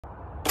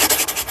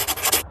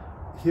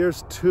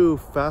Here's two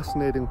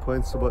fascinating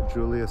points about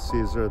Julius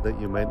Caesar that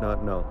you might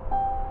not know.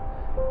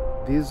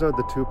 These are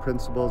the two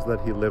principles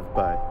that he lived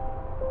by,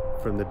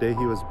 from the day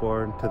he was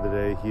born to the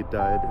day he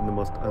died, in the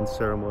most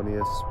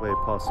unceremonious way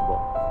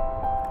possible.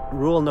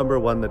 Rule number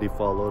one that he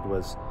followed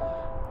was,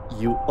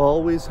 you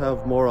always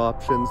have more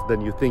options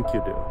than you think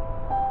you do.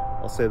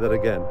 I'll say that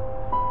again.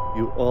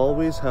 You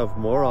always have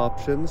more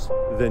options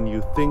than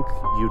you think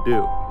you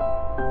do.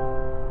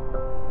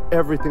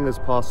 Everything is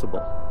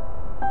possible.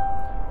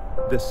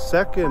 The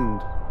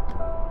second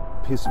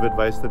piece of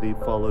advice that he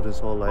followed his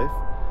whole life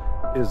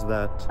is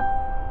that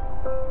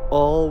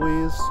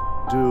always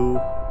do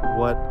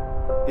what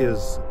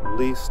is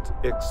least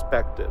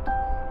expected.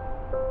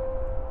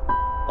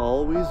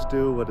 Always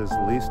do what is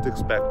least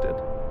expected.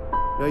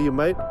 Now you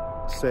might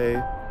say,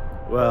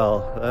 well,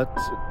 that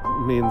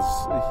means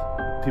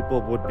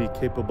people would be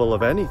capable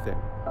of anything.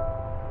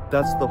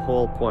 That's the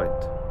whole point.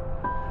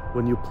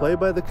 When you play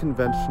by the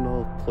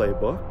conventional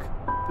playbook,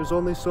 there's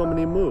only so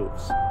many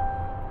moves.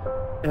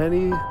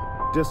 Any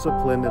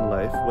discipline in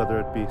life,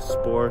 whether it be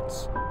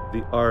sports,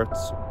 the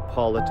arts,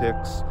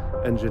 politics,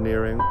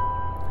 engineering,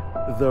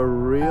 the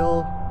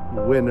real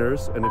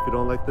winners, and if you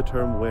don't like the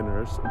term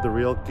winners, the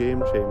real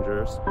game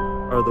changers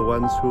are the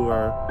ones who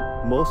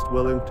are most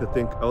willing to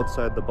think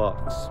outside the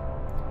box.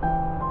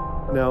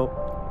 Now,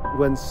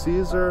 when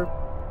Caesar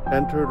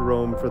entered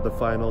Rome for the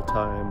final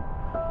time,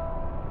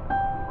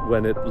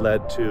 when it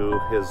led to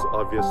his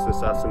obvious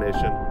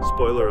assassination,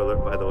 spoiler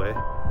alert by the way,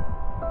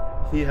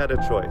 he had a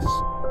choice.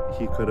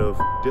 He could have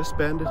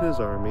disbanded his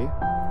army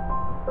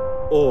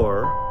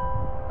or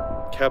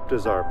kept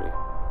his army.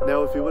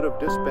 Now, if he would have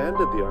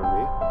disbanded the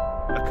army,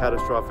 a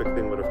catastrophic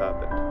thing would have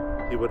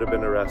happened. He would have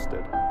been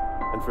arrested.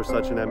 And for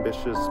such an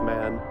ambitious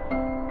man,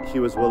 he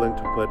was willing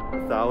to put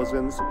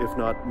thousands, if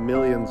not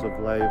millions of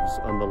lives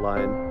on the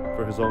line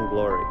for his own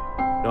glory.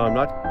 Now, I'm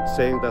not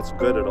saying that's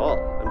good at all.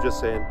 I'm just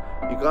saying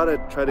you gotta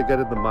try to get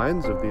in the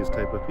minds of these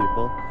type of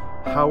people.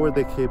 How are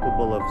they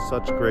capable of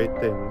such great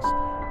things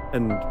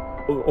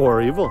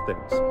or evil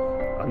things?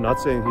 I'm not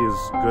saying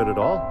he's good at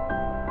all.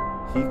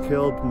 He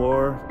killed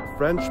more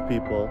French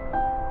people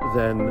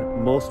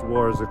than most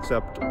wars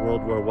except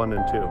World War I and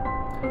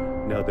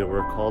II. Now, they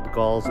were called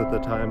Gauls at the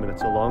time, and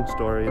it's a long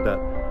story that,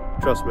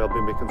 trust me, I'll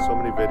be making so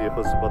many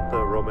videos about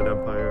the Roman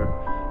Empire,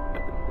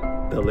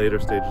 the later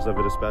stages of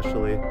it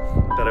especially,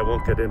 that I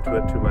won't get into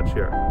it too much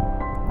here.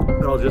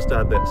 But I'll just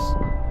add this.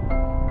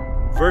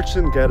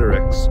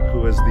 Vercingetorix,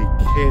 who is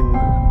the king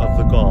of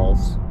the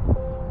Gauls,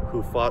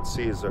 who fought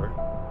Caesar,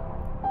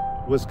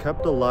 was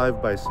kept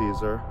alive by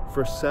Caesar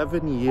for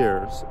 7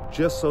 years,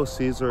 just so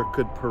Caesar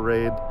could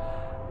parade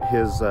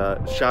his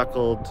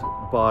shackled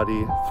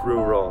body through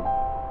Rome,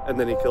 and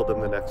then he killed him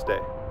the next day.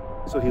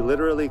 So he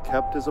literally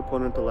kept his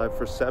opponent alive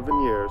for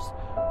 7 years,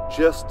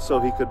 just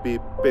so he could be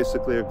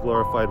basically a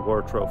glorified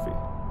war trophy.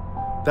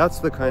 That's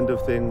the kind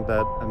of thing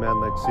that a man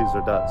like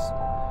Caesar does.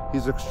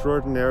 He's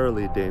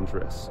extraordinarily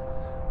dangerous,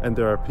 and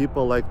there are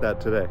people like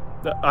that today.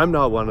 I'm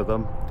not one of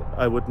them.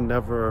 I would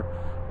never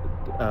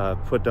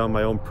put down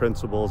my own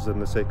principles in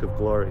the sake of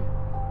glory.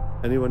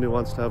 Anyone who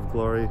wants to have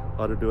glory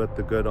ought to do it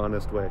the good,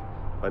 honest way,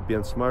 by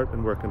being smart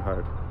and working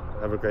hard.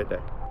 Have a great day.